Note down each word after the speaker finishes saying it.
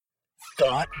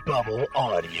Thought Bubble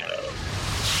Audio.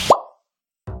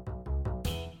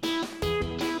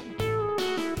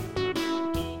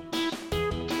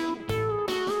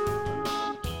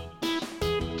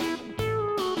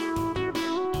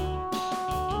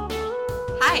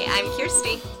 Hi, I'm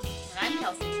Kirsty. And I'm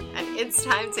Kelsey. And it's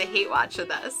time to hate watch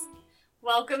with us.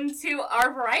 Welcome to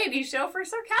our variety show for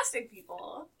sarcastic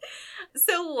people.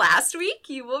 So last week,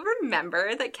 you will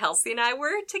remember that Kelsey and I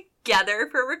were together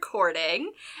for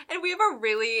recording, and we have a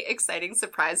really exciting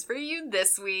surprise for you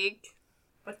this week.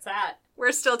 What's that?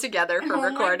 We're still together for Oh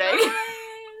recording. my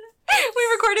God.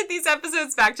 We recorded these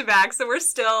episodes back to back, so we're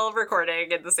still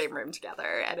recording in the same room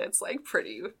together, and it's like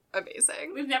pretty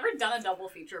amazing. We've never done a double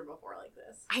feature before like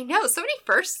this. I know, so many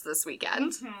firsts this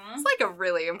weekend. Mm-hmm. It's like a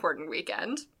really important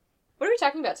weekend. What are we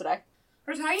talking about today?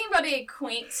 We're talking about a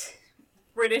quaint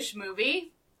British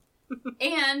movie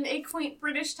and a quaint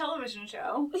British television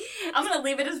show. I'm going to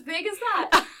leave it as big as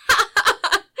that.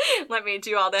 Let me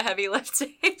do all the heavy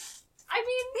lifting. I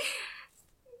mean,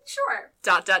 sure. ...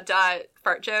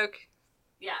 Fart joke.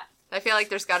 Yeah. I feel like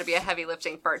there's got to be a heavy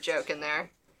lifting fart joke in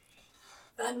there.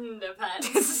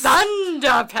 Thunderpants.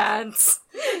 Thunderpants!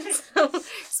 So,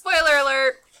 spoiler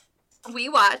alert, we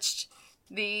watched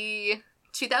the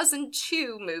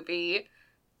 2002 movie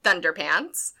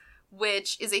Thunderpants,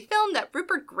 which is a film that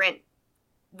Rupert Grint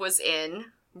was in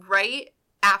right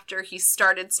after he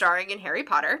started starring in Harry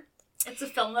Potter. It's a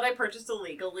film that I purchased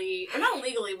illegally, or not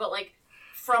illegally, but like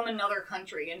from another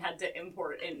country and had to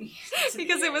import it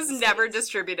Because it was never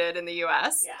distributed in the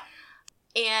US.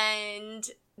 Yeah. And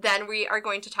then we are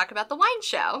going to talk about The Wine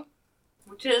Show.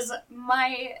 Which is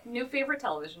my new favorite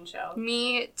television show.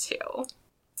 Me too.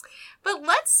 But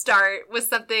let's start with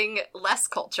something less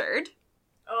cultured.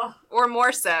 Oh, Or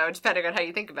more so, depending on how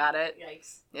you think about it.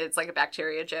 yikes. It's like a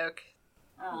bacteria joke.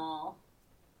 Oh.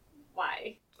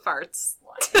 Why? Farts.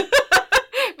 Why?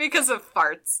 Because of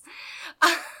farts.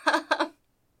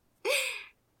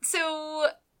 So,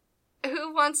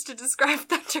 who wants to describe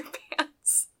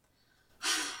Thunderpants?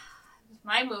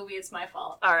 My movie, it's my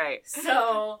fault. All right.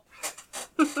 So,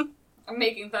 I'm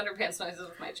making Thunderpants noises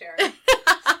with my chair.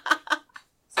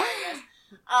 Sorry, guys.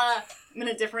 I'm in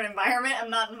a different environment. I'm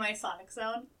not in my sonic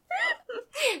zone.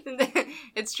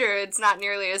 It's true. It's not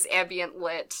nearly as ambient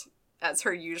lit as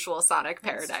her usual Sonic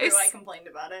Paradise. It's true, I complained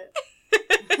about it.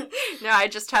 No, I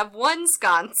just have one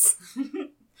sconce.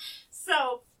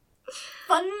 So,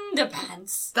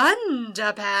 Thunderpants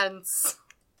Thunderpants.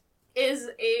 is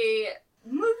a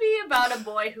movie about a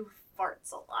boy who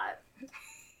farts a lot.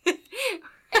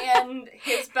 And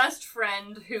his best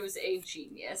friend who's a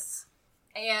genius.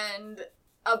 And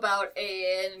about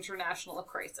an international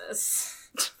crisis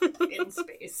in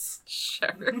space.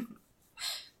 Sure.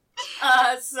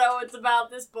 So it's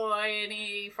about this boy and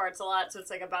he farts a lot, so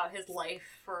it's like about his life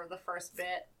for the first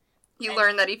bit. You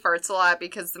learn that he farts a lot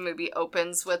because the movie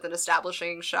opens with an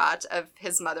establishing shot of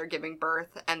his mother giving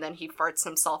birth, and then he farts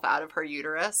himself out of her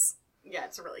uterus. Yeah,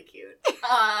 it's really cute.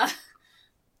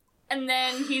 And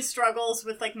then he struggles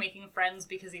with, like, making friends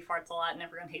because he farts a lot, and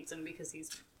everyone hates him because he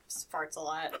farts a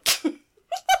lot.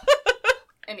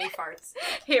 And he farts.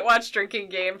 Hate watch drinking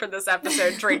game for this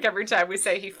episode. Drink every time we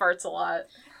say he farts a lot.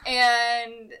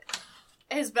 And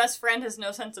his best friend has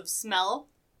no sense of smell,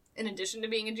 in addition to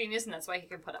being a genius, and that's why he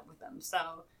can put up with them.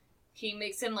 So he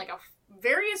makes him, like,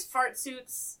 various fart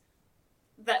suits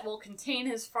that will contain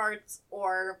his farts,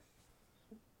 or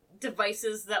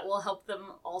devices that will help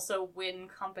them also win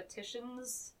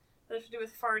competitions that have to do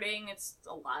with farting. It's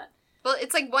a lot. Well,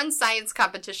 it's like one science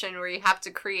competition where you have to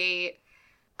create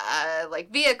a,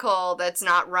 vehicle that's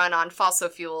not run on fossil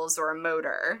fuels or a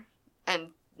motor, and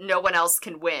no one else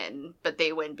can win, but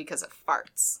they win because of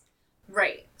farts.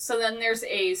 Right. So then there's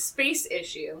a space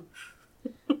issue,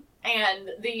 and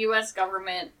the U.S.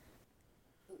 government,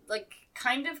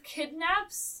 kind of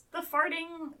kidnaps the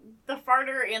farter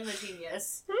and the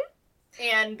genius.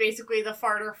 And basically the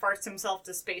farter farts himself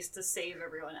to space to save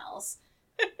everyone else.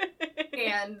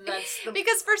 And that's the...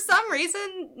 Because for some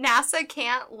reason, NASA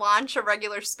can't launch a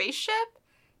regular spaceship?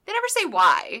 They never say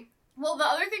why. Well, the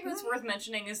other thing that's worth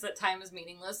mentioning is that time is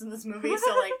meaningless in this movie,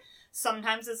 so,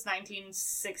 sometimes it's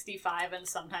 1965 and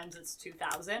sometimes it's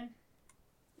 2000.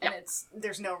 And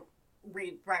there's no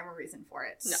rhyme or reason for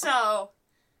it. No. So,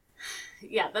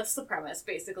 yeah, that's the premise,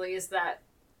 basically, is that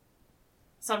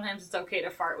sometimes it's okay to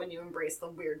fart when you embrace the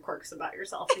weird quirks about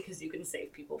yourself because you can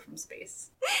save people from space.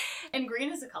 And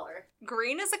green is a color.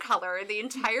 Green is a color. The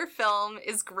entire film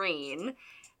is green,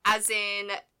 as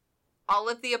in all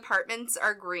of the apartments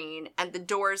are green, and the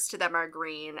doors to them are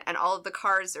green, and all of the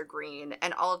cars are green,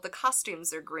 and all of the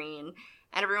costumes are green,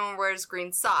 and everyone wears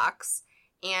green socks.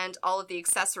 and all of the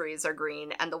accessories are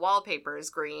green, and the wallpaper is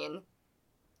green.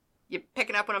 You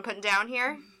picking up what I'm putting down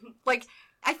here? Like,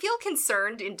 I feel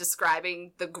concerned in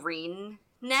describing the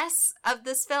greenness of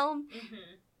this film,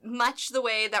 much the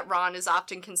way that Ron is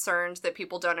often concerned that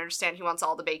people don't understand he wants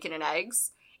all the bacon and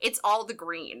eggs. It's all the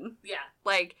green. Yeah.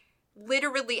 Like,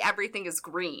 literally everything is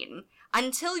green.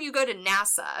 Until you go to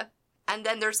NASA, and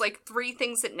then there's, like, 3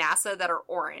 things at NASA that are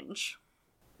orange.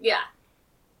 Yeah.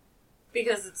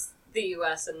 Because it's the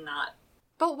U.S. and not...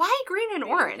 But why green and UK?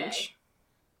 orange?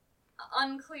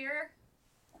 Unclear.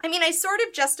 I mean, I sort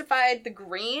of justified the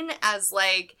green as,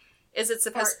 like, is it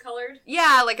supposed... Part-colored?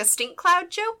 Yeah, like a stink cloud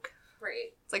joke.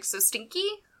 Right. It's, like, so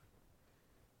stinky.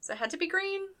 So it had to be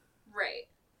green. Right.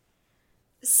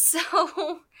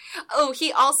 So,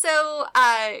 he also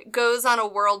goes on a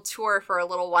world tour for a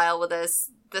little while with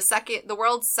us, the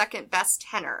world's second best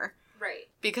tenor. Right.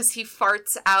 Because he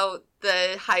farts out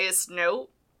the highest note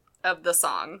of the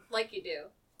song. Like you do.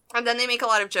 And then they make a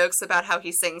lot of jokes about how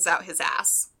he sings out his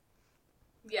ass.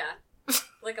 Yeah.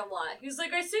 Like a lot. He's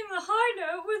like, I sing the high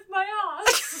note with my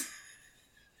ass.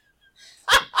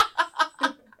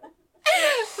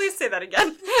 Please say that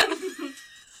again.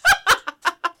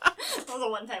 That was a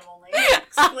one-time only.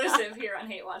 Exclusive here on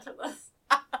Hate Watch With Us.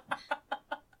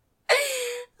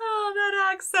 Oh,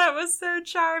 that accent was so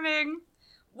charming.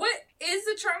 What is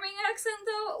the charming accent,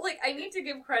 though? Like, I need to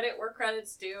give credit where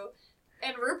credit's due.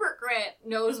 And Rupert Grint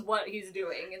knows what he's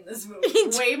doing in this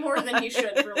movie. Way more than he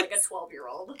should for, like, a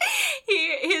 12-year-old.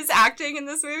 His acting in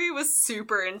this movie was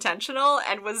super intentional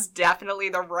and was definitely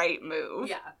the right move.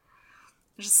 Yeah.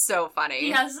 Just so funny.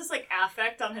 He has this, like,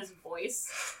 affect on his voice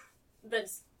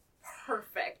that's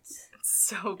perfect. It's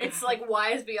so good. It's, like,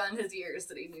 wise beyond his years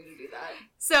that he knew to do that.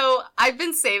 So, I've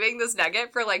been saving this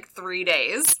nugget for, like, 3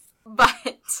 days.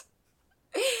 But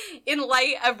in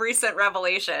light of recent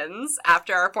revelations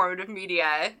after our formative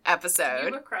media episode,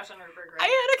 You have a crush on Rupert Grint. I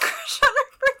had a crush on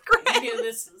Rupert I Grint. knew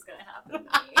this was gonna happen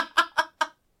to me.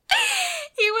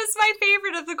 He was my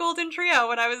favorite of the Golden Trio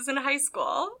when I was in high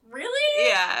school. Really?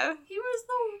 Yeah. He was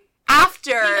the... After...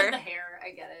 He had the hair,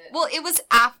 I get it. Well, it was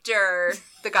after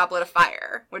The Goblet of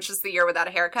Fire, which is the year without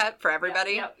a haircut for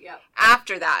everybody. Yep.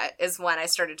 After that is when I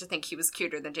started to think he was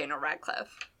cuter than Daniel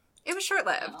Radcliffe. It was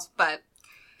short-lived, Oh. but...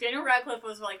 Daniel Radcliffe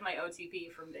was, like, my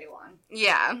OTP from day one.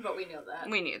 Yeah. But we know that.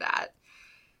 We knew that.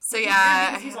 So Which is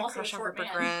yeah, weird because he's I had a also a crush on short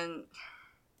Rupert man. Grint.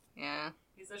 Yeah.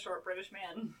 He's a short British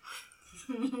man.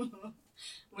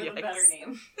 With a Yikes. better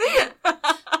name.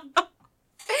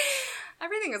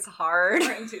 Everything is hard.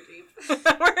 We're in too deep.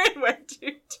 We're in way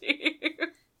too deep.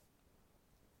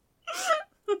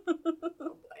 Oh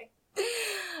boy.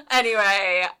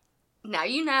 Anyway, now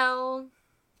you know.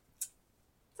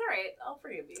 It's alright. I'll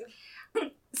forgive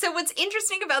you. So what's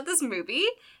interesting about this movie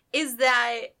is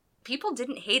that people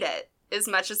didn't hate it as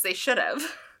much as they should have.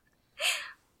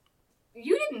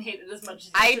 You didn't hate it as much as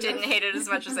you I should've. didn't hate it as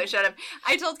much as I should have.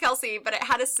 I told Kelsey, but it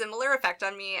had a similar effect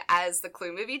on me as the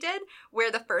Clue movie did,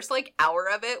 where the first, like, hour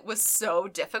of it was so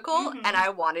difficult, Mhm. and I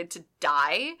wanted to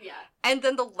die. Yeah. And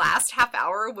then the last half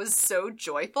hour was so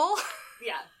joyful.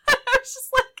 Yeah. I was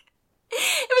just like,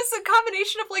 it was a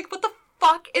combination of, like, what the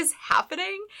fuck is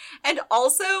happening? And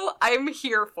also, I'm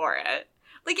here for it.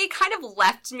 Like, it kind of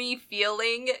left me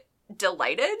feeling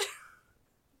delighted.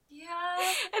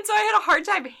 Yeah. And so I had a hard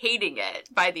time hating it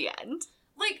by the end.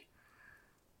 Like,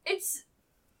 it's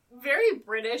very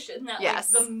British in that,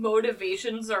 Yes. like, the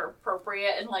motivations are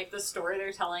appropriate and, like, the story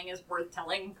they're telling is worth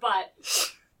telling, but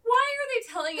why are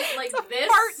they telling it like It's a this?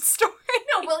 fart story.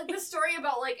 No, but, like, the story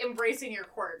about, like, embracing your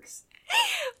quirks.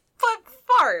 But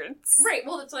farts. Right,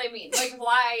 well, that's what I mean. Like,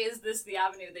 why is this the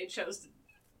avenue they chose to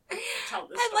tell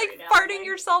this And, story like, now? farting Like,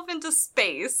 yourself into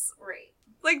space. Right.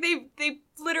 Like, they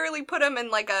literally put him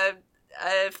in, like, a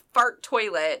fart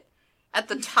toilet at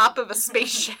the top of a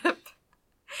spaceship.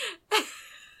 And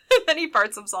then he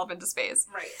farts himself into space.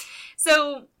 Right.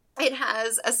 So, it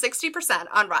has a 60%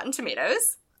 on Rotten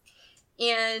Tomatoes.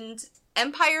 And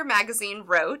Empire Magazine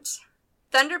wrote,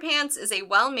 Thunderpants is a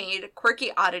well-made,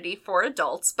 quirky oddity for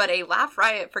adults, but a laugh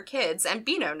riot for kids and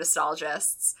Beano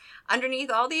nostalgists. Underneath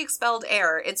all the expelled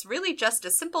air, it's really just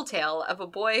a simple tale of a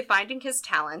boy finding his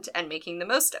talent and making the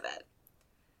most of it.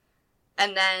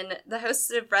 And then the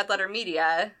host of Red Letter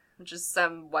Media, which is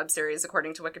some web series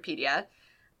according to Wikipedia,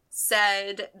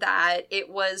 said that it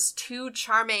was too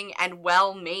charming and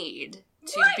well-made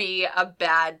to What? be a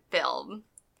bad film.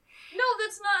 No,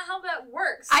 that's not how that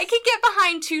works. I could get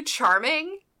behind too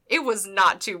charming. It was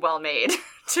not too well made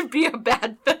to be a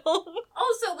bad film.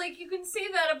 Also, like, you can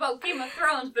say that about Game of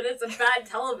Thrones, but it's a bad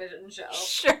television show.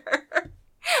 Sure.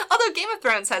 Although Game of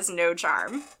Thrones has no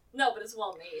charm. No, but it's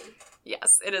well made.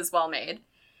 Yes, it is well made.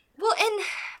 Well, and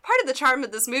part of the charm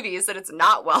of this movie is that it's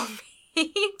not well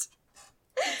made.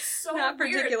 So Not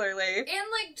weird. particularly. And,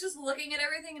 like, just looking at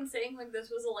everything and saying, like, this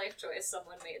was a life choice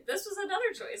someone made. This was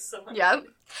another choice someone Yep. made.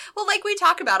 Well, like we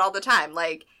talk about all the time,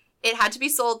 like, it had to be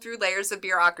sold through layers of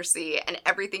bureaucracy, and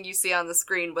everything you see on the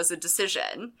screen was a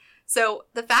decision. So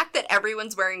the fact that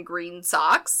everyone's wearing green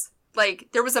socks, like,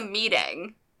 there was a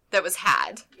meeting that was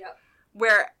had Yep.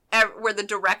 where the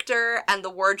director and the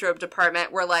wardrobe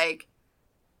department were like,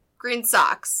 green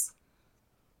socks.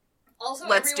 Also,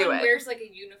 Let's do everyone it. wears, like,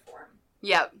 a uniform.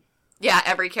 Yep. Yeah,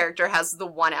 every character has the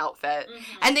one outfit.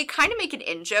 Mm-hmm. And they kind of make an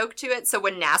in-joke to it. So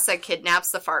when NASA kidnaps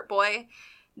the fart boy,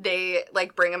 they,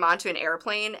 like, bring him onto an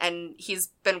airplane, and he's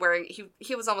been wearing...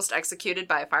 He was almost executed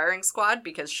by a firing squad,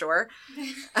 because sure.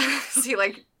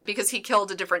 Because he killed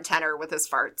a different tenor with his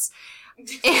farts.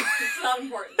 It's not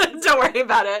important. Don't worry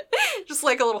about it. Just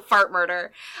like a little fart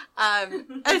murder.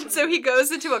 And so he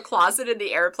goes into a closet in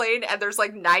the airplane, and there's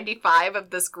like 95 of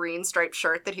this green striped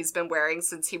shirt that he's been wearing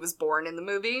since he was born in the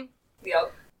movie.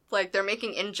 Yep. Like, they're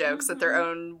making in-jokes at their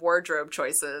own wardrobe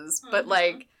choices, but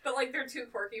like... But, like, they're too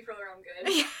quirky for their own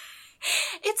good.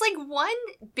 It's like one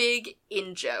big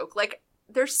in-joke. Like,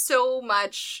 there's so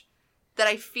much that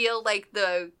I feel like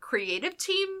the creative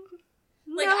team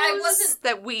Like, I knows wasn't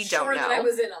that we don't sure know. that I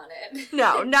was in on it.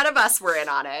 No, none of us were in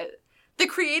on it. The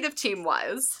creative team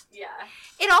was. Yeah.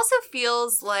 It also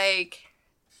feels like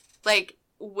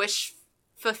wish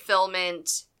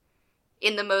fulfillment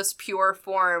in the most pure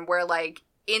form, where, like,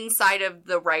 inside of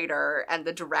the writer and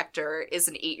the director is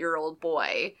an 8-year-old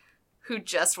boy who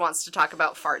just wants to talk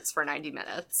about farts for 90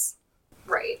 minutes.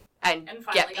 Right. And And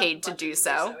finally get got paid the to budget do to do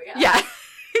so. so, yeah. Yeah,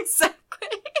 exactly.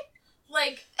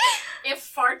 Like, if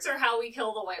farts are how we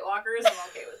kill the White Walkers, I'm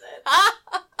okay with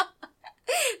it.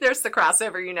 There's the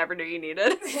crossover you never knew you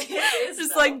needed. It is,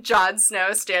 Just though. like Jon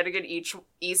Snow standing in each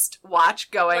East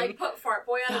Watch going, Like, put Fart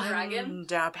Boy on a dragon.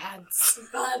 Thunderpants.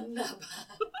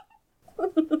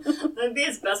 That'd be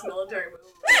his best military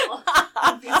move.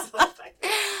 That'd be so effective.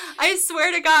 I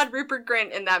swear to God, Rupert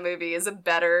Grint in that movie is a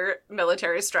better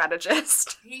military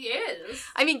strategist. He is.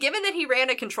 I mean, given that he ran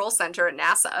a control center at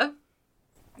NASA.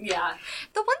 Yeah.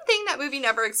 The one thing that movie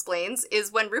never explains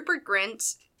is when Rupert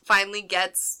Grint finally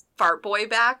gets Fart Boy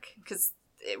back, because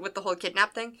with the whole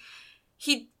kidnap thing,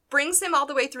 he brings him all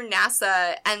the way through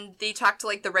NASA, and they talk to,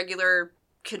 like, the regular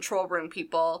control room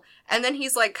people, and then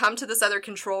he's like, come to this other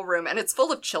control room, and it's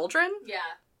full of children, Yeah.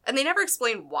 and they never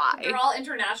explain why. They're all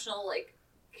international, like,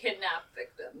 kidnap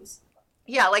victims.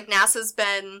 Yeah, like, NASA's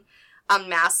been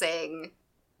amassing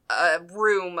a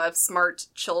room of smart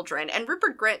children, and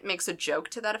Rupert Grint makes a joke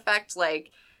to that effect,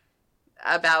 like,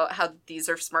 about how these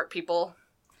are smart people.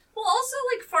 Well, also,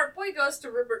 like, Fart Boy goes to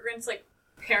Rupert Grint's, like,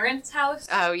 parents' house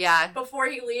Oh, yeah. before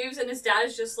he leaves, and his dad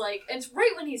is just like, and it's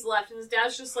right when he's left, and his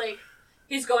dad's just like,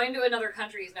 he's going to another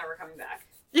country, he's never coming back.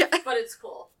 Yeah. But it's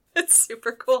cool. It's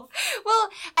super cool. Well,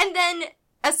 and then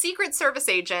a Secret Service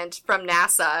agent from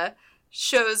NASA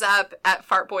shows up at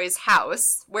Fart Boy's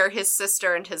house, where his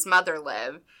sister and his mother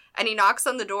live, and he knocks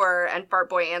on the door, and Fart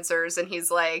Boy answers, and he's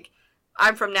like,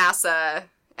 I'm from NASA,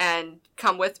 and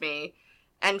come with me.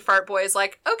 And Fart Boy is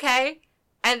like, okay.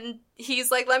 And he's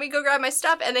like, let me go grab my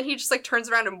stuff, and then he just, like, turns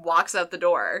around and walks out the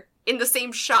door in the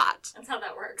same shot. That's how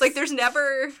that works. It's like, there's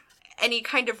never any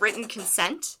kind of written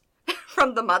consent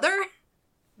from the mother.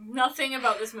 Nothing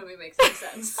about this movie makes any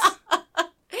sense.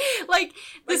 Like,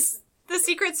 the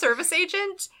Secret Service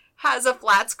agent has a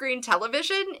flat screen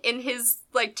television in his,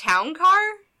 like, town car,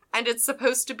 and it's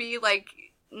supposed to be, like,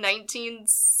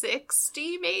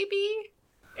 1960, maybe?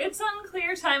 It's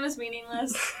unclear, time is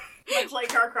meaningless. Much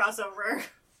like our crossover.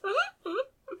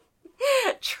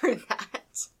 True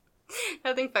that.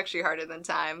 Nothing fucks you harder than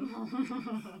time.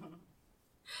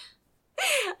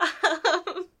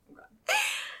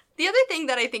 The other thing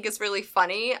that I think is really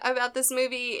funny about this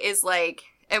movie is, like,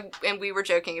 and we were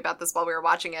joking about this while we were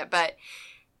watching it, but,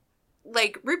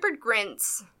 like, Rupert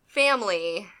Grint's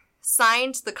family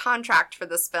signed the contract for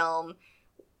this film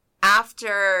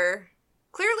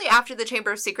clearly after The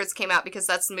Chamber of Secrets came out, because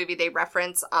that's the movie they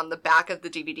reference on the back of the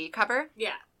DVD cover.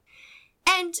 Yeah.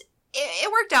 And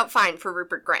it worked out fine for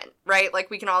Rupert Grint, right? Like,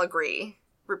 we can all agree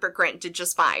Rupert Grint did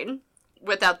just fine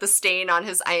without the stain on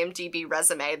his IMDb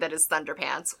resume that is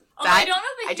Thunderpants. I don't know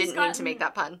that I didn't mean to make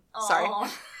that pun. Sorry.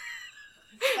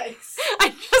 Yikes. I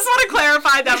just want to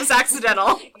clarify that was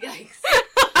accidental. Yikes.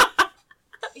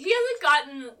 He hasn't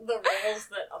gotten the roles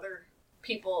that other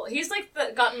people... He's, like,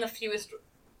 gotten the fewest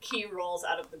key roles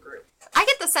out of the group. I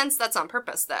get the sense that's on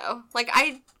purpose, though. Like,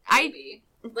 Maybe.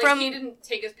 Like, he didn't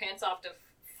take his pants off to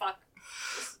fuck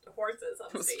horses on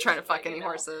I was stage. trying to fuck any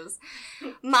horses.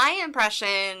 My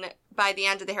impression by the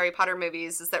end of the Harry Potter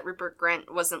movies is that Rupert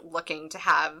Grint wasn't looking to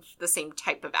have the same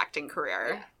type of acting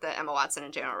career that Emma Watson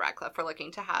and Daniel Radcliffe were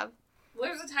looking to have. Well,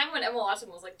 there was a time when Emma Watson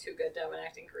was, like, too good to have an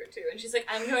acting career, too. And she's like,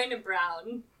 I'm going to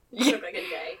Brown. It took, like, a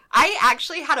day. I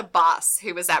actually had a boss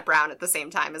who was at Brown at the same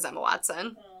time as Emma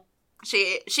Watson.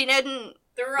 She didn't...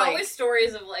 There were always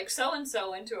stories of, like,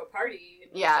 so-and-so went to a party.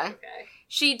 And yeah. Like, okay.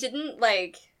 She didn't,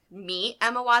 like, meet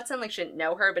Emma Watson. Like, she didn't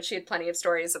know her, but she had plenty of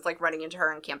stories of, like, running into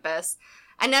her on campus.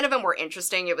 And none of them were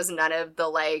interesting. It was none of the,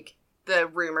 like, the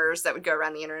rumors that would go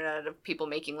around the internet of people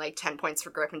making, like, 10 points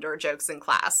for Gryffindor jokes in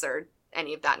class or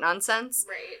any of that nonsense.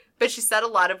 Right. But she said a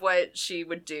lot of what she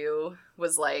would do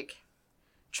was, like,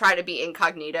 try to be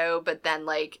incognito, but then,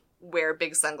 like, wear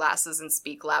big sunglasses and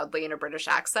speak loudly in a British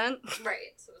accent.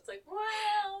 Right. So it's like,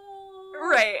 well...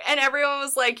 Right. And everyone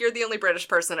was like, you're the only British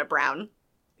person at Brown.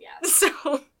 Yeah.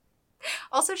 So...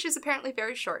 Also, she's apparently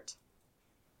very short.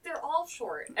 They're all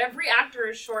short. Every actor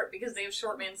is short because they have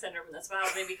short man syndrome, and that's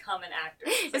how they become an actor.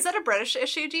 Is that a British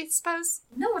issue, do you suppose?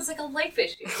 No, it's like a life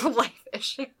issue. Life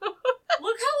issue.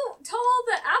 Look how tall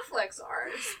the Afflecks are.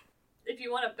 If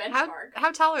you want to benchmark.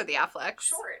 How tall are the Afflecks?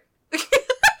 Short.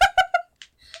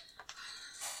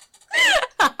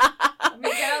 I'm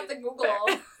gonna get out the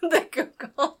Google. The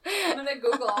Google. I'm gonna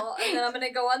Google, and then I'm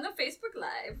gonna go on the Facebook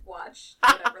Live, watch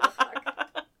whatever the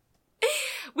fuck.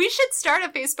 We should start a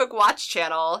Facebook Watch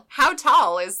channel. How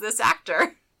tall is this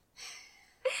actor?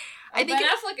 Ben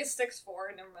Affleck is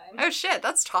 6'4", never mind. Oh shit,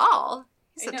 that's tall.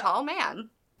 He's a know. tall man.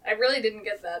 I really didn't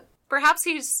get that. Perhaps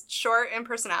he's short in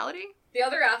personality? The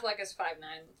other Affleck is 5'9",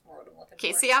 that's more what I'm looking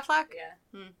Casey for. Affleck?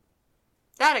 Yeah.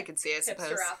 That I could see, I suppose.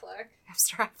 Hipster Affleck.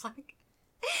 Hipster Affleck.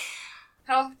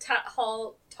 How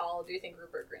tall do you think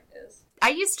Rupert Grint is? I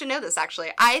used to know this,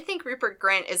 actually. I think Rupert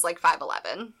Grint is like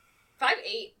 5'11".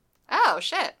 5'8". Oh,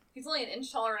 shit. He's only an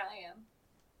inch taller than I am.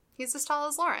 He's as tall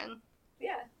as Lauren.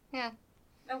 Yeah. Yeah.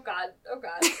 Oh god.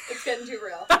 It's getting too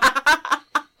real.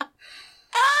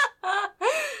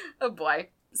 Oh boy.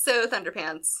 So,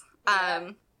 Thunderpants.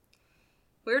 Yeah.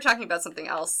 We were talking about something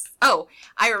else. Oh,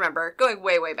 I remember. Going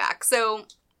way, way back. So,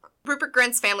 Rupert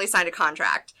Grint's family signed a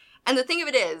contract. And the thing of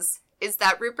it is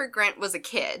that Rupert Grint was a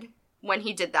kid when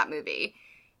he did that movie.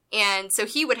 And so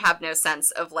he would have no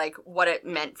sense of, like, what it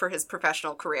meant for his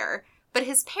professional career. But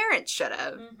his parents should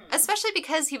have. Mm-hmm. Especially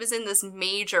because he was in this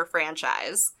major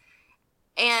franchise.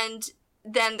 And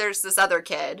then there's this other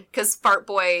kid, because Fart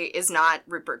Boy is not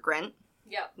Rupert Grint.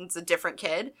 Yep. It's a different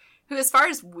kid, who, as far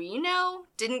as we know,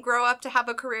 didn't grow up to have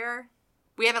a career.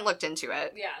 We haven't looked into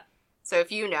it. Yeah. So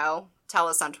if you know, tell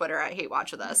us on Twitter at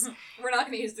HateWatchWithUs. We're not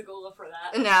going to use the Google for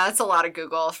that. No, that's a lot of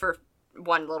Google for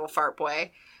one little Fart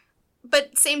Boy.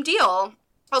 But same deal.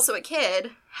 Also a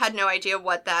kid, had no idea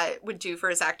what that would do for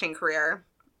his acting career.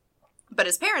 But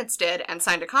his parents did and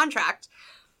signed a contract.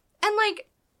 And, like,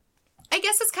 I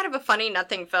guess it's kind of a funny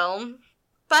nothing film,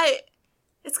 but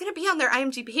it's going to be on their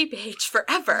IMDb page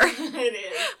forever. It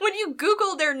is. When you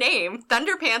Google their name,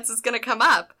 Thunderpants is going to come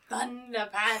up.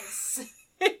 Thunderpants.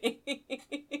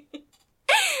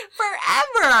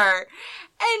 Forever.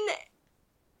 And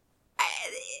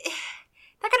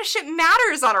that kind of shit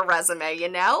matters on a resume, you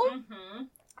know? Mm-hmm.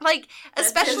 Like, That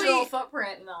especially digital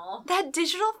footprint and all. that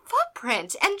digital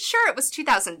footprint. And sure, it was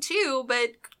 2002,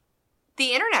 but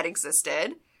the internet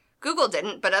existed. Google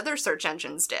didn't, but other search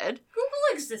engines did.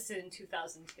 Google existed in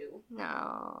 2002.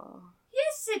 No.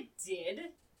 Yes, it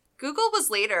did. Google was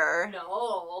later.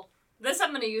 No. This I'm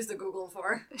going to use the Google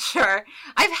for. Sure.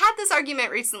 I've had this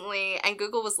argument recently, and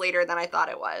Google was later than I thought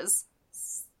it was.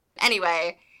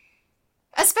 Anyway,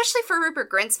 especially for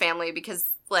Rupert Grint's family,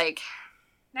 because, like...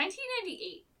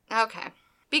 1998. Okay.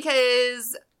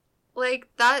 Because, like,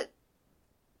 that...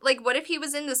 Like, what if he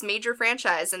was in this major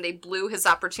franchise and they blew his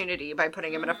opportunity by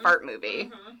putting him in a fart movie?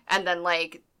 Mm-hmm. And then,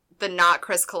 like, the not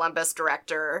Chris Columbus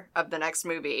director of the next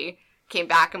movie came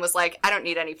back and was like, I don't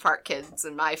need any fart kids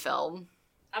in my film.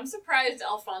 I'm surprised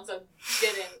Alfonso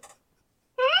didn't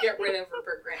get rid of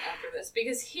Rupert Grint after this,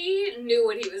 because he knew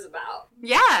what he was about.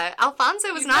 Yeah,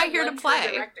 Alfonso was not here to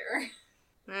play. Director.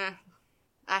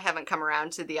 I haven't come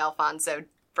around to the Alfonso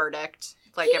verdict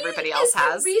like everybody else He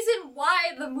has. is the reason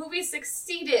why the movie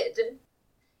succeeded.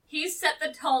 He set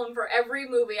the tone for every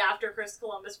movie after Chris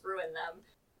Columbus ruined them.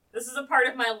 This is a part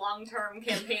of my long-term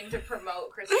campaign to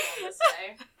promote Chris Columbus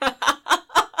Day.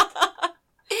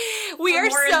 We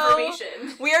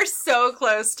information. are so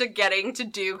close to getting to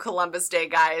do Columbus Day,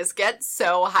 guys. Get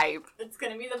so hype. It's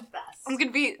gonna be the best. I'm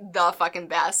gonna be the fucking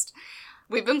best.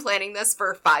 We've been planning this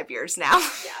for 5 years now.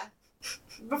 Yeah.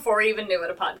 Before we even knew what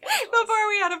a podcast was. Before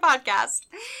we had a podcast.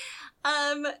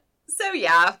 So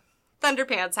yeah,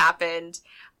 Thunderpants happened.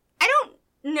 I don't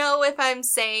know if I'm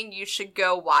saying you should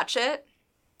go watch it.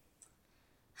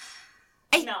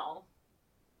 No.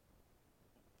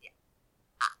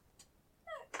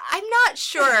 I'm not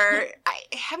sure.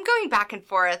 I'm going back and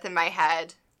forth in my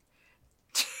head.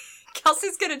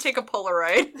 Kelsey's gonna take a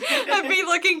Polaroid of me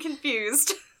looking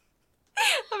confused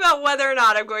about whether or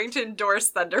not I'm going to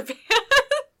endorse Thunderpants.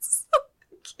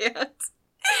 I can't.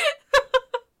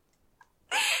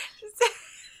 She's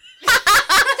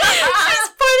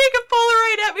pointing a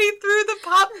Polaroid at me through the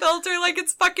pop filter like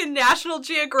it's fucking National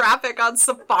Geographic on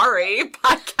Safari,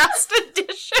 podcast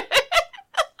edition.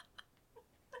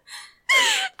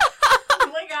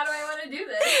 Like, how do I want to do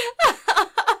this?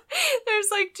 There's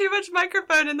like too much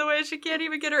microphone in the way she can't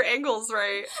even get her angles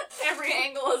right. Every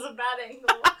angle is a bad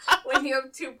angle when you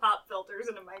have two pop filters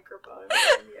and a microphone in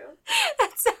front of you.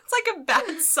 That sounds like a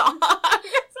bad song.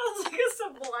 Sounds like a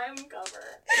Sublime cover.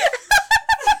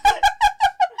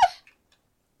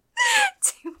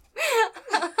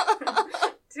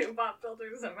 Two pop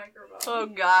filters and a microphone. Oh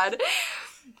god.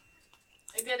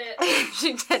 I did it.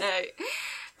 She did it.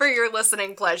 For your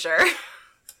listening pleasure.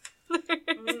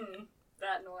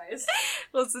 That noise.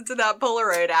 Listen to that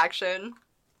Polaroid action.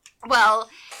 Well,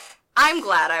 I'm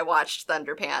glad I watched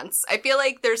Thunderpants. I feel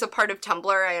like there's a part of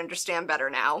Tumblr I understand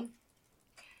better now.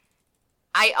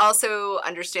 I also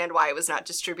understand why it was not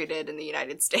distributed in the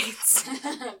United States.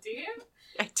 Do you?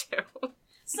 I do.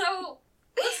 So,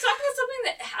 let's talk about something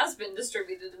that has been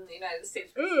distributed in the United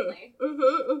States recently.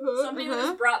 Something that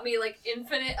has brought me, like,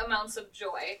 infinite amounts of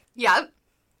joy. Yep.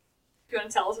 Do you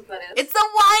want to tell us what that is? It's The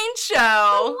Wine Show.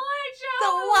 The Wine Show!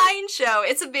 The Wine Show.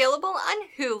 It's available on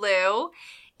Hulu,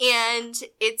 and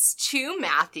it's two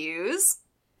Matthews.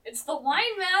 It's the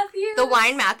Wine Matthews. The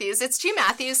Wine Matthews. It's two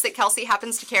Matthews that Kelsey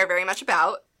happens to care very much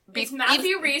about. It's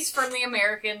Matthew Rhys from The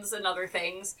Americans and Other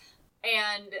Things,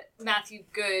 and Matthew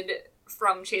Good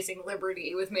from Chasing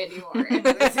Liberty with Mandy Moore and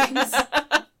Other Things.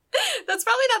 That's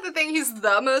probably not the thing he's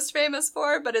the most famous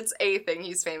for, but it's a thing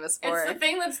he's famous for. It's the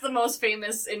thing that's the most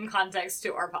famous in context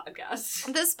to our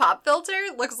podcast. This pop filter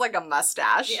looks like a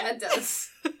mustache. Yeah, it does.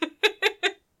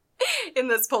 In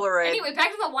this Polaroid. Anyway,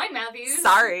 back to the Wine Matthews.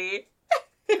 Sorry.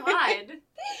 God.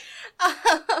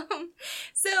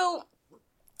 So,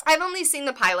 I've only seen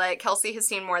the pilot. Kelsey has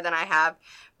seen more than I have.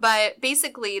 But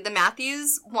basically, the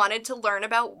Matthews wanted to learn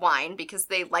about wine because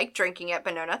they like drinking it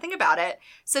but know nothing about it.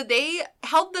 So they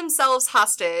held themselves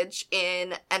hostage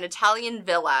in an Italian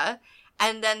villa,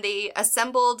 and then they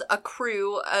assembled a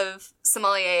crew of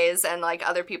sommeliers and like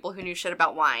other people who knew shit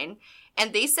about wine.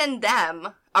 And they send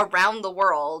them around the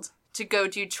world to go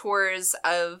do tours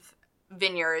of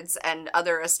vineyards and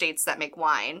other estates that make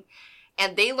wine.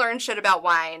 And they learn shit about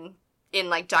wine in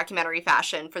like documentary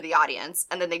fashion for the audience,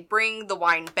 and then they bring the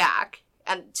wine back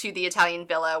and to the Italian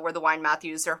villa where the Wine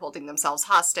Matthews are holding themselves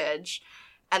hostage,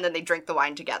 and then they drink the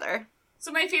wine together.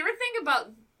 So my favorite thing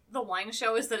about the Wine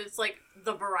Show is that it's like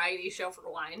the variety show for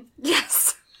wine.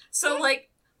 Yes. So like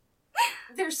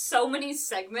there's so many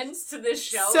segments to this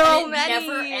show, So and it many.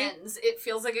 never ends. It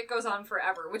feels like it goes on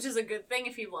forever, which is a good thing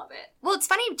if you love it. Well, it's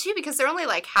funny too because they're only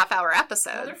like half-hour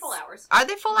episodes. No, they're full hours. Are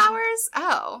they full hours?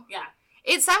 Oh. Yeah.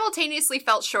 It simultaneously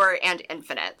felt short and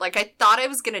infinite. Like, I thought I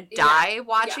was gonna die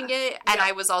watching it, and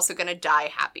I was also gonna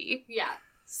die happy. Yeah.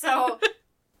 So,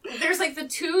 there's, like, the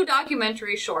two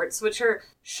documentary shorts, which are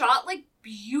shot, like,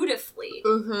 beautifully.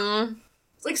 Mm-hmm.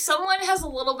 Like, someone has a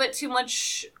little bit too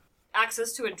much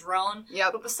access to a drone.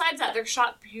 Yep. But besides that, they're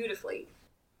shot beautifully.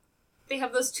 They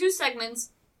have those two segments.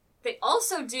 They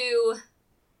also do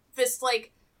this,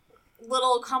 like,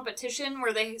 little competition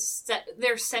where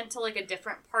they're sent to like a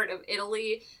different part of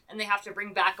Italy, and they have to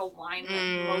bring back a wine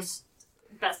that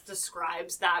best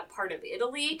describes that part of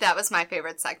Italy. That was my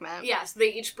favorite segment. Yeah, so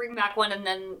they each bring back one, and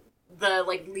then the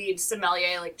like lead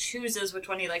sommelier like chooses which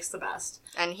one he likes the best.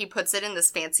 And he puts it in this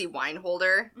fancy wine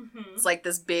holder. Mm-hmm. It's like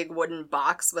this big wooden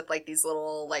box with like these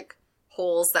little like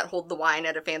holes that hold the wine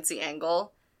at a fancy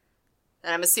angle.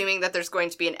 And I'm assuming that there's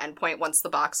going to be an endpoint once the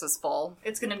box is full.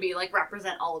 It's going to be like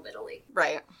represent all of Italy.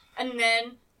 Right. And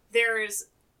then there's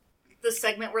the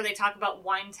segment where they talk about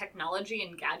wine technology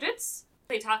and gadgets.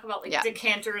 They talk about like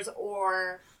decanters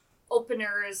or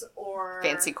openers or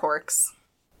fancy corks.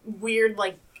 Weird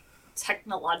like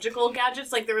technological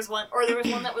gadgets. Like there was one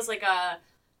that was like a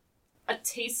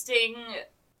tasting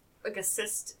like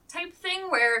assist type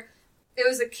thing where it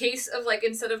was a case of like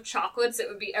instead of chocolates it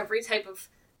would be every type of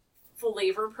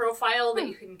flavor profile that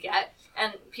you can get,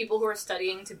 and people who are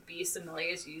studying to be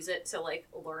sommeliers use it to like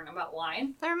learn about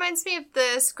wine. That reminds me of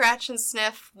the scratch and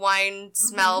sniff wine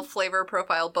smell flavor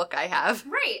profile book I have.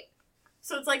 Right.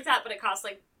 So it's like that, but it costs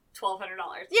like $1,200.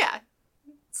 Yeah.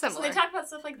 Similar. So they talk about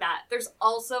stuff like that. There's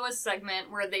also a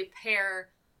segment where they pair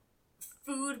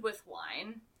food with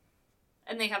wine,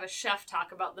 and they have a chef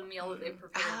talk about the meal that they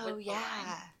prepared with the wine.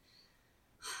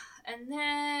 And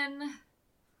then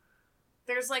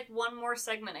there's like one more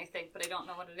segment, I think, but I don't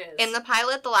know what it is. In the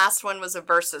pilot, the last one was a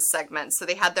versus segment. So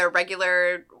they had their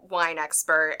regular wine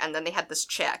expert, and then they had this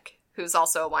chick who's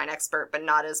also a wine expert, but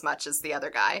not as much as the other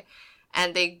guy.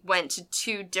 And they went to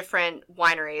 2 different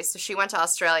wineries. So she went to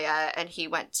Australia, and he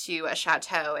went to a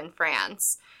chateau in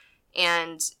France.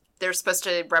 And they're supposed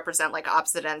to represent, like,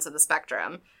 opposite ends of the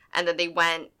spectrum. And then they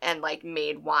went and, like,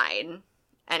 made wine.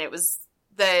 And it was...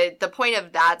 The point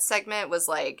of that segment was,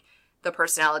 like, the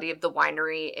personality of the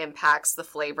winery impacts the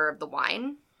flavor of the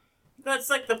wine. That's,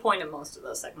 like, the point of most of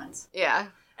those segments. Yeah.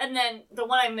 And then the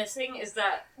one I'm missing is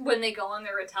that when they go on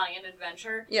their Italian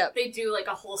adventure, they do, like,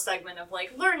 a whole segment of,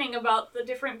 like, learning about the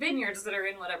different vineyards that are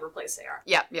in whatever place they are.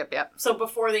 Yep. So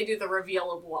before they do the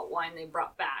reveal of what wine they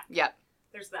brought back. Yep.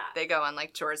 There's that. They go on,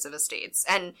 like, tours of estates.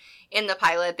 And in the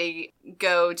pilot, they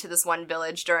go to this one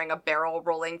village during a barrel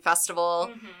rolling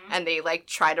festival, and they, like,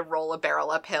 try to roll a barrel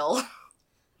uphill.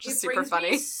 Which is super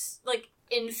funny. Me, like,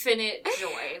 infinite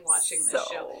joy watching this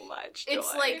show. So much joy.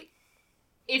 It's like...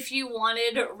 if you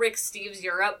wanted Rick Steves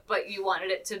Europe, but you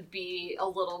wanted it to be a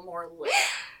little more lit.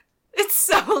 It's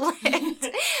so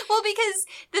lit. Well, because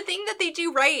the thing that they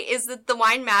do right is that the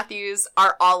Wine Matthews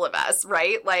are all of us,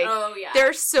 right? Like, there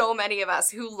are so many of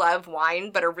us who love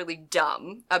wine but are really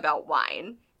dumb about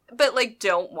wine, but, like,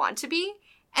 don't want to be.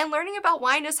 And learning about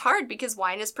wine is hard because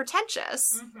wine is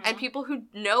pretentious. And people who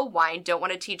know wine don't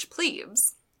want to teach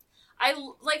plebes. I,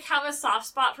 like, have a soft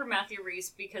spot for Matthew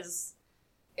Rhys because...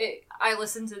 I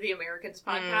listen to the Americans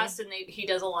podcast, and he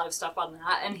does a lot of stuff on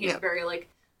that, and he's very, like,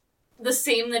 the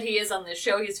same that he is on this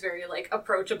show. He's very, like,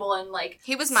 approachable and, like,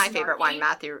 he was my favorite Wine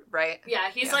Matthew, right?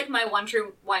 Yeah, he's, like, my one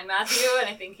true Wine Matthew, and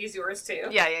I think he's yours, too.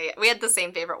 Yeah. We had the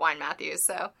same favorite Wine Matthews,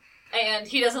 so... And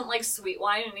he doesn't like sweet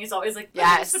wine, and he's always like,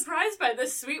 I'm surprised by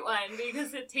this sweet wine,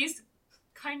 because it tastes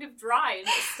kind of dry, and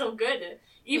it's still good,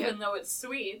 even though it's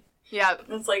sweet. Yeah.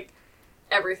 It's, like,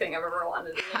 everything I've ever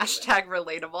wanted. Hashtag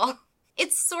relatable.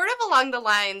 It's sort of along the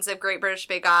lines of Great British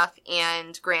Bake Off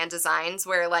and Grand Designs,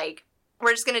 where, like,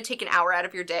 we're just going to take an hour out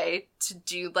of your day to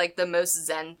do, like, the most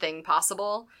zen thing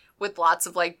possible with lots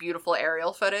of, like, beautiful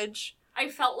aerial footage. I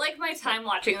felt like my time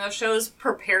watching those shows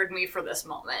prepared me for this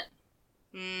moment.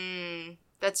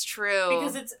 That's true.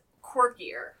 Because it's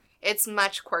quirkier. It's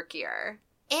much quirkier.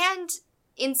 And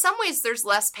in some ways there's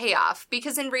less payoff,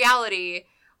 because in reality,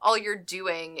 all you're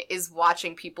doing is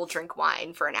watching people drink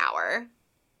wine for an hour.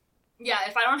 Yeah,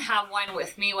 if I don't have wine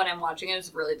with me when I'm watching it,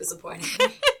 it's really disappointing.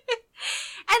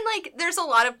 And, like, there's a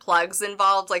lot of plugs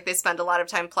involved. Like, they spend a lot of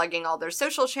time plugging all their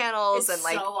social channels. It's and,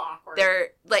 like, so awkward. They're,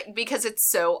 like, because it's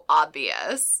so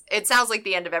obvious. It sounds like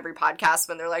the end of every podcast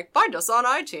when they're like, find us on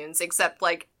iTunes, except,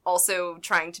 like, also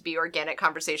trying to be organic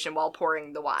conversation while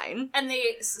pouring the wine. And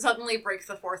they suddenly break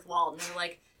the fourth wall, and they're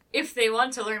like, if they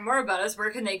want to learn more about us,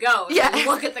 where can they go? And they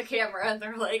look at the camera, and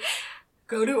they're like...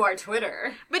 go to our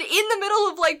Twitter. But in the middle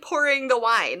of, like, pouring the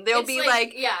wine, they'll be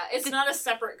like... yeah, it's not a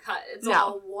separate cut. It's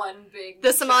all one big...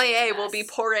 The sommelier will be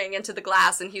pouring into the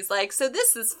glass, and he's like, so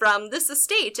this is from this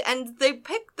estate, and they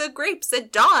pick the grapes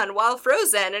at dawn while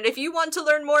frozen, and if you want to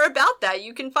learn more about that,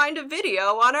 you can find a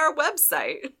video on our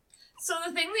website. So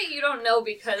the thing that you don't know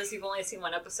because you've only seen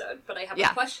one episode, but I have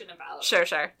a question about...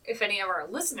 Sure. If any of our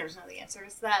listeners know the answer,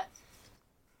 is that,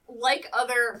 like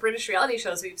other British reality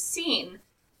shows we've seen...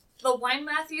 the Wine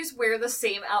Matthews wear the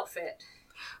same outfit.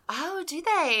 Oh, do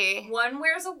they? One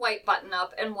wears a white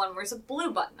button-up, and one wears a blue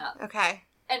button-up. Okay.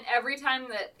 And every time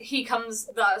that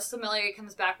the sommelier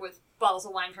comes back with bottles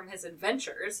of wine from his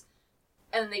adventures,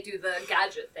 and they do the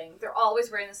gadget thing, they're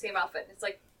always wearing the same outfit. It's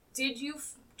like, did you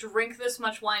drink this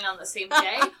much wine on the same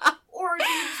day? Or do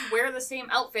you just wear the same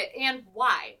outfit, and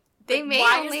why? They may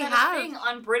only have... Why is that a thing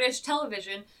on British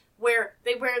television... where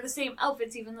they wear the same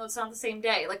outfits even though it's not the same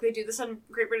day. Like, they do this on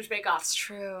Great British Bake Off. It's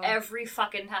true. Every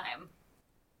fucking time.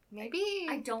 Maybe...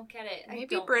 I don't get it.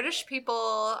 Maybe British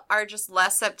people are just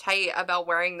less uptight about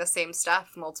wearing the same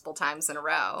stuff multiple times in a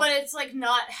row. But it's, like,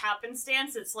 not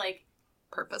happenstance. It's, like...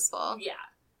 purposeful. Yeah.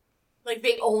 Like,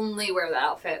 they only wear that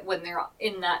outfit when they're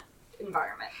in that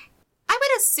environment. I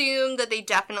would assume that they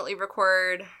definitely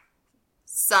record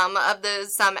some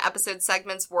episode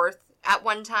segments worth at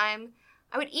one time.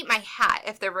 I would eat my hat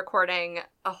if they're recording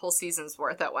a whole season's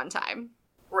worth at one time.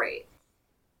 Right.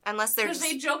 Unless they're Because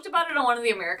they joked about it on one of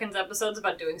the Americans episodes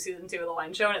about doing season 2 of The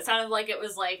Wine Show, and it sounded like it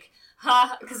was like,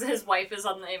 because his wife is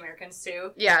on the Americans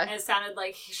too. Yeah. And it sounded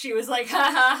like she was like,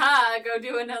 ha, go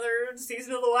do another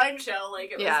season of The Wine Show.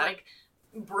 Like, it was like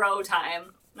bro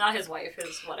time. Not his wife,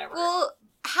 his whatever. Well,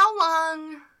 how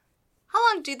long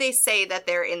do they say that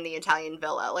they're in the Italian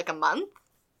villa? Like a month?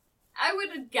 I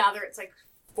would gather it's like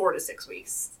 4 to 6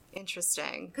 weeks.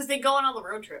 Interesting. Because they go on all the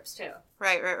road trips, too.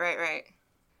 Right.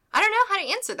 I don't know how to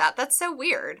answer that. That's so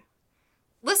weird.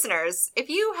 Listeners, if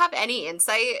you have any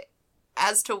insight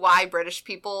as to why British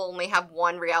people only have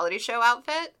one reality show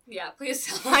outfit, Yeah, please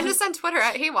tell us. find us on Twitter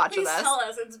at HeyWatchWithUs. Please tell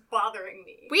us. It's bothering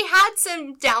me. We had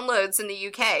some downloads in the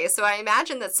UK, so I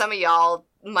imagine that some of y'all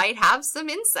might have some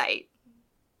insight.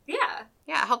 Yeah.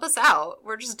 Yeah, help us out.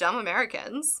 We're just dumb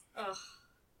Americans. Ugh.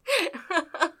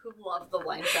 Who love the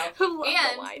wine show. Who love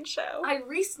And the wine show. I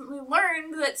recently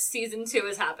learned that season 2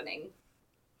 is happening.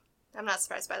 I'm not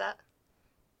surprised by that.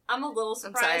 I'm a little I'm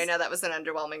surprised. sorry, I know that was an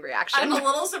underwhelming reaction. I'm a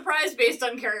little surprised based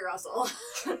on Kerry Russell.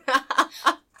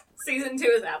 Season 2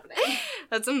 is happening.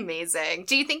 That's amazing.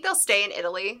 Do you think they'll stay in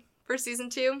Italy for season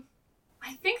 2?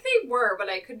 I think they were, but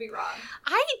I could be wrong.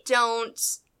 I don't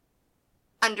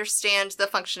understand the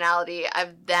functionality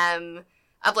of them,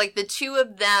 of like the two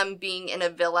of them being in a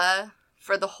villa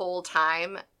for the whole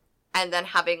time and then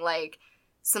having like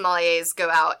sommeliers go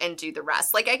out and do the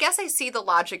rest. Like, I guess I see the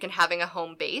logic in having a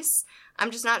home base. I'm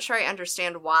just not sure I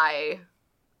understand why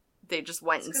they just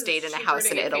went and stayed in a house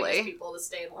in Italy. People to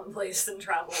stay in one place and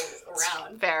travel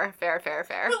around. Fair. But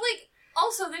like,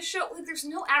 also this show, like, there's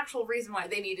no actual reason why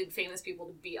they needed famous people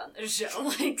to be on this show.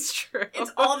 Like, It's true.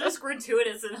 it's all just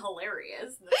gratuitous and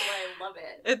hilarious. That's why I love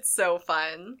it. It's so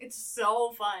fun. It's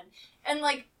so fun, and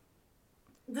like,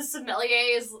 the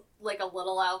sommelier is like a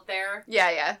little out there.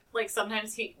 Yeah. Like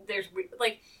sometimes he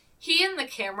and the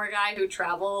camera guy who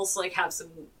travels like have some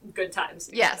good times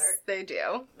together. Yes, they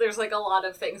do. There's like a lot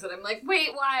of things that I'm like,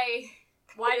 wait,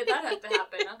 why did that have to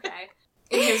happen? Okay.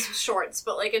 In his shorts,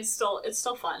 but like it's still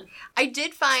fun. I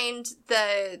did find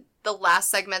the last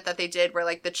segment that they did where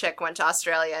like the chick went to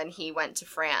Australia and he went to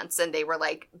France and they were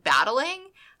like battling.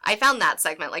 I found that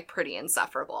segment like pretty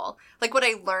insufferable. Like what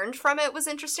I learned from it was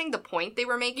interesting. The point they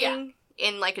were making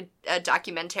in like a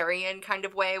documentarian kind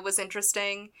of way was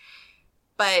interesting.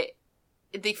 But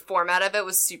the format of it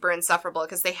was super insufferable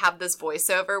because they have this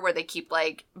voiceover where they keep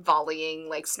like volleying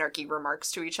like snarky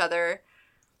remarks to each other.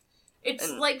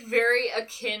 It's like very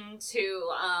akin to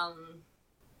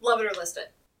Love It or List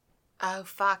It. Oh,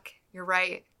 fuck. You're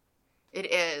right.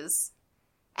 It is.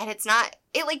 And it's not...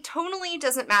 It, like, tonally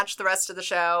doesn't match the rest of the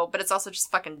show, but it's also just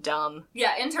fucking dumb.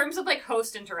 Yeah, in terms of, like,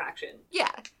 host interaction.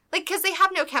 Yeah. Like, because they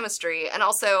have no chemistry, and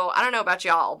also, I don't know about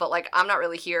y'all, but, like, I'm not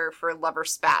really here for lover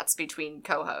spats between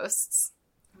co-hosts.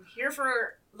 I'm here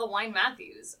for the Wine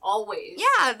Matthews, always.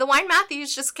 Yeah, the Wine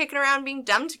Matthews just kicking around being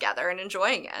dumb together and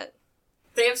enjoying it.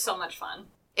 They have so much fun.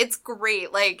 It's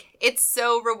great. Like, it's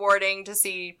so rewarding to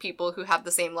see people who have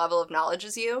the same level of knowledge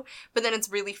as you, but then it's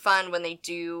really fun when they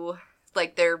do...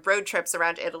 like, their road trips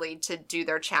around Italy to do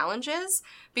their challenges,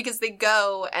 because they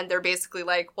go and they're basically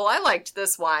like, well, I liked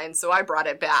this wine, so I brought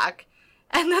it back.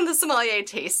 And then the sommelier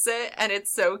tastes it, and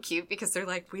it's so cute, because they're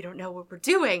like, we don't know what we're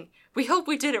doing. We hope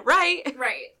we did it right.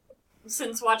 Right.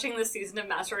 Since watching this season of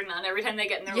Master of None, every time they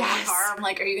get in their little Yes. car, I'm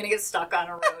like, are you going to get stuck on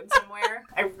a road somewhere?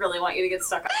 I really want you to get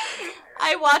stuck on a road somewhere.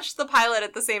 I watched the pilot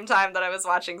at the same time that I was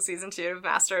watching season 2 of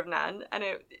Master of None, and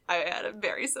I had a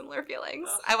very similar feelings.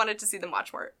 Ugh. I wanted to see them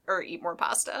watch more, or eat more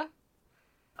pasta.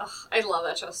 Ugh, I love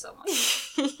that show so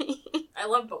much. I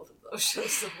love both of those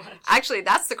shows so much. Actually,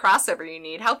 that's the crossover you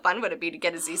need. How fun would it be to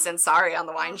get Aziz Ansari on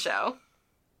the wine show?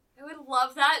 I would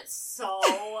love that so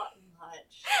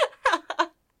much.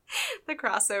 The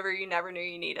crossover you never knew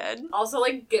you needed. Also,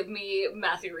 like, give me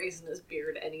Matthew Rhys and his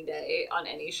beard any day on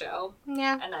any show,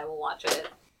 Yeah. and I will watch it.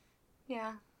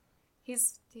 Yeah.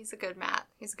 He's a good Matt.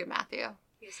 He's a good Matthew.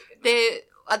 He's a good man. The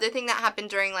other thing that happened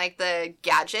during, like, the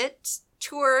Gadget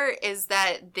tour is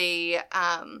that they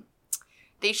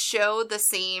show the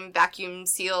same vacuum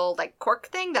seal, like, cork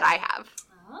thing that I have.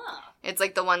 Ah. It's,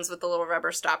 like, the ones with the little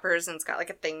rubber stoppers, and it's got, like,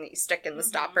 a thing that you stick in the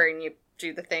stopper, and you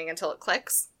do the thing until it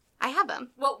clicks. I have them.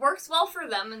 What works well for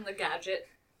them in the gadget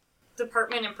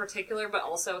department in particular, but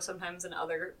also sometimes in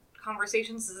other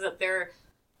conversations, is that they're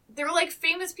like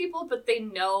famous people, but they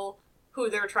know who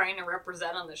they're trying to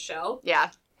represent on the show. Yeah.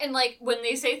 And like when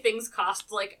they say things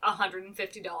cost like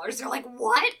 $150, they're like,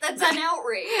 "What? That's an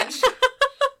outrage!"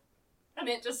 And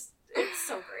it's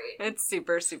so great. It's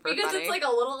super, super Because funny. it's like a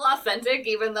little authentic,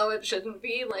 even though it shouldn't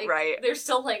be. Like, Right. They're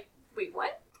still like, "Wait,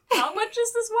 what? How much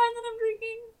is this wine that I'm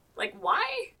drinking? Like,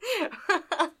 why?"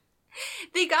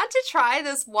 They got to try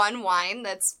this one wine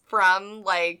that's from,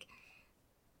 like,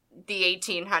 the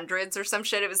 1800s or some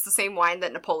shit. It was the same wine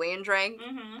that Napoleon drank.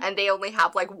 Mm-hmm. And they only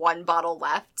have, like, one bottle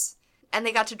left. And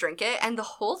they got to drink it. And the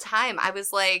whole time I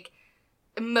was, like,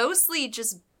 mostly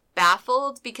just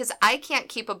baffled because I can't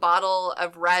keep a bottle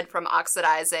of red from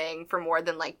oxidizing for more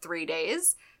than like 3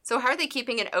 days. So how are they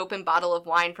keeping an open bottle of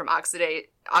wine from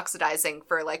oxidizing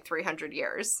for like 300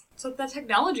 years? That's what the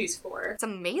technology's for. It's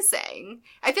amazing.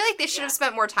 I feel like they should Yeah. have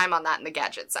spent more time on that in the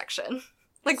gadget section.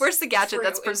 Like, where's the gadget True,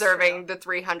 that's it's preserving true. the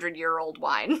 300-year-old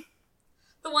wine?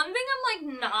 The one thing I'm,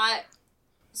 like, not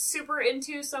super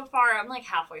into so far, I'm, like,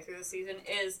 halfway through the season,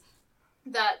 is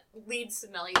that lead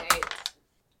sommelier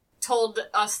told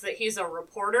us that he's a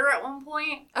reporter at one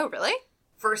point Oh, really?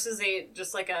 versus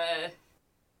just, like, a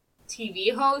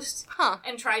TV host, Huh.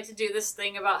 and tried to do this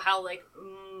thing about how, like,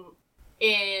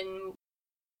 in...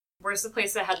 Where's the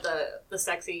place that had the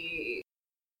sexy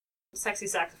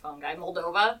saxophone guy?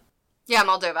 Moldova? Yeah,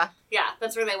 Moldova. Yeah,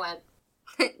 that's where they went.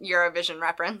 Eurovision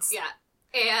reference. Yeah.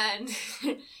 And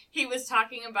he was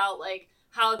talking about, like,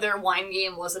 how their wine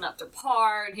game wasn't up to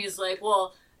par, and he's like,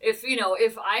 well, if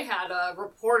I had a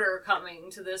reporter coming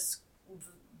to this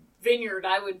vineyard,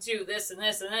 I would do this and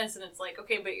this and this, and it's like,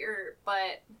 okay, but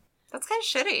That's kind of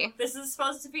shitty. this is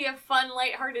supposed to be a fun,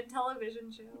 lighthearted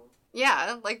television show.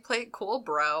 Yeah, like, play it cool,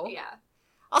 bro. Yeah.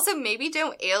 Also, maybe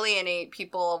don't alienate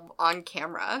people on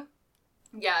camera.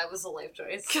 Yeah, it was a life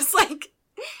choice. Because, like,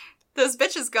 those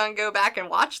bitches gonna go back and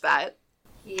watch that.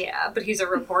 Yeah, but he's a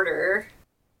reporter.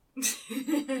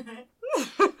 Good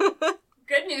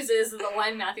news is that the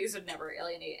Wine Matthews would never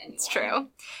alienate anyone. It's true.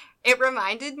 It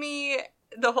reminded me,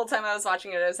 the whole time I was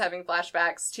watching it, I was having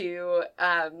flashbacks to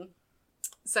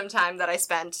some time that I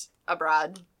spent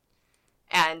abroad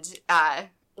and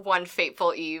one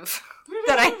fateful eve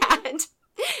that I had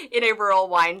in a rural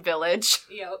wine village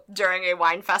Yep. during a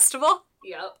wine festival.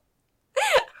 Yep.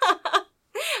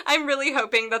 I'm really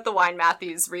hoping that the Wine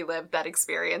Matthews relived that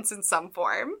experience in some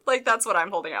form. Like, that's what I'm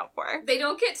holding out for. They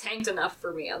don't get tanked enough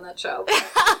for me on that show.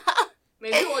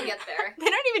 Maybe we'll get there. They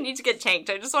don't even need to get tanked.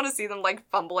 I just want to see them, like,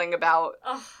 fumbling about,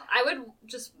 Oh, I would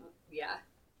just, yeah.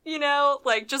 you know,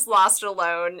 like, just lost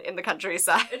alone in the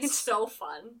countryside. It's so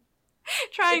fun.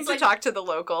 Trying it's to like- talk to the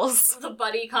locals. The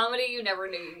buddy comedy you never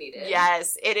knew you needed.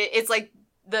 Yes, it's like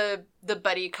the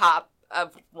buddy cop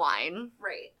of wine.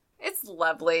 Right. It's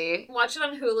lovely. Watch it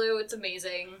on Hulu. It's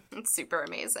amazing. It's super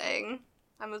amazing.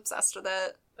 I'm obsessed with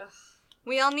it. Ugh.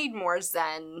 We all need more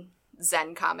zen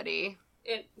comedy.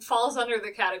 It falls under the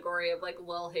category of, like,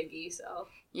 Lil Higgy, so.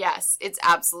 Yes, it's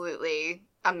absolutely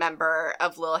a member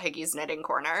of Lil Higgy's Knitting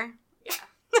Corner. Yeah.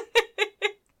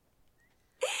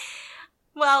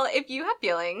 Well, if you have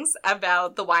feelings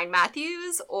about the Wine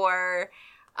Matthews or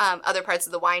other parts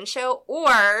of the wine show,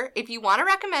 or if you want to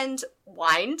recommend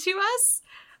wine to us,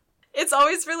 it's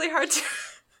always really hard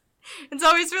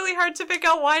to pick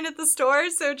out wine at the store,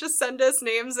 so just send us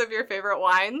names of your favorite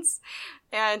wines.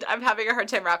 And I'm having a hard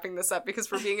time wrapping this up because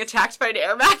we're being attacked by an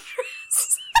air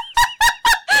mattress.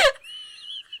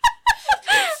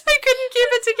 I couldn't keep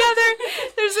it together.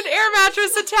 There's an air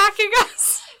mattress attacking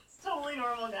us. It's totally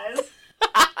normal, guys.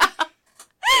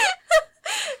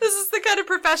 This is the kind of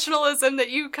professionalism that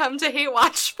you come to Hate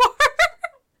Watch for.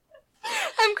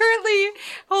 I'm currently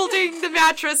holding the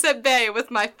mattress at bay with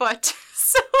my foot.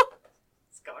 It's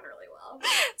going really well.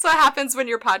 So what happens when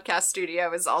your podcast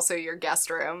studio is also your guest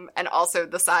room and also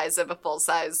the size of a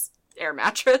full-size air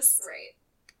mattress. Right.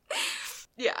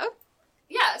 Yeah.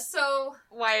 Yeah, so...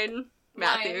 Wine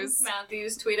Matthews. Wine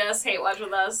Matthews, tweet us, hate watch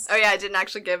with us. Oh yeah, I didn't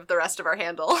actually give the rest of our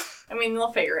handle I mean,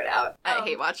 we'll figure it out. at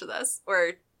Hate Watch with Us.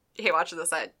 Or Hate Watch with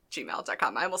Us at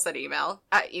gmail.com. I almost said email.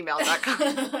 At email.com.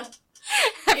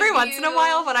 Every If once in a you-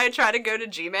 while when I try to go to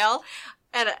Gmail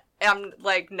and I'm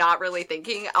like not really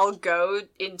thinking, I'll go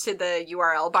into the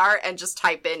URL bar and just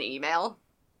type in email.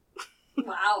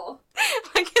 Wow.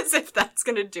 Like as if that's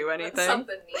gonna do That's anything.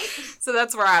 something neat. So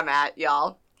that's where I'm at,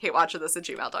 y'all. HateWatchWithUs at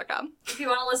gmail.com. If you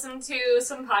want to listen to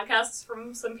some podcasts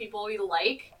from some people we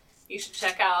like, you should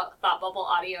check out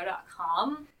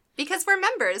thoughtbubbleaudio.com. Because we're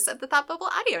members of the Thought Bubble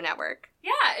Audio Network.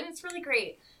 Yeah, and it's really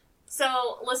great.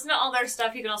 So listen to all their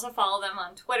stuff. You can also follow them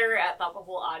on Twitter at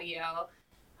thoughtbubbleaudio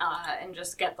and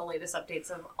just get the latest updates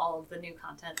of all of the new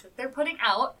content that they're putting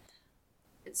out.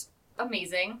 It's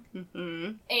amazing.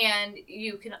 Mm-hmm. And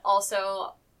you can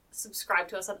also subscribe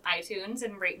to us on iTunes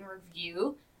and rate and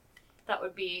review. That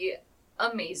would be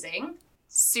amazing.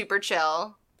 Super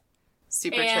chill.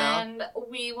 Super chill. And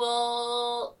we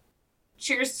will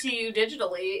cheers to you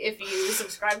digitally if you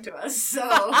subscribe to us. So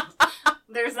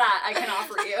there's that I can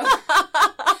offer you.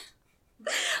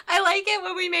 I like it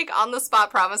when we make on-the-spot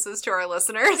promises to our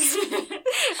listeners.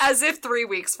 As if 3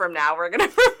 weeks from now we're gonna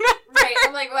remember. Right,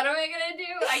 I'm like, what am I gonna do?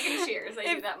 I can cheers.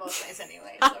 I do that most nights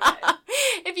anyway. It's okay.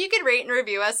 If you could rate and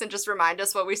review us and just remind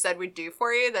us what we said we'd do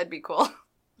for you, that'd be cool.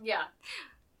 Yeah.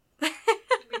 It'd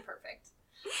be perfect.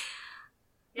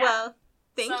 Yeah. Well,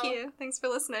 thank So- you. Thanks for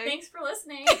listening. Thanks for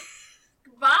listening.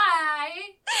 Bye.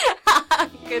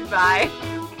 Goodbye.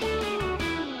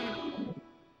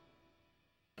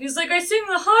 He's like, I sing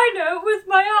the high note with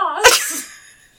my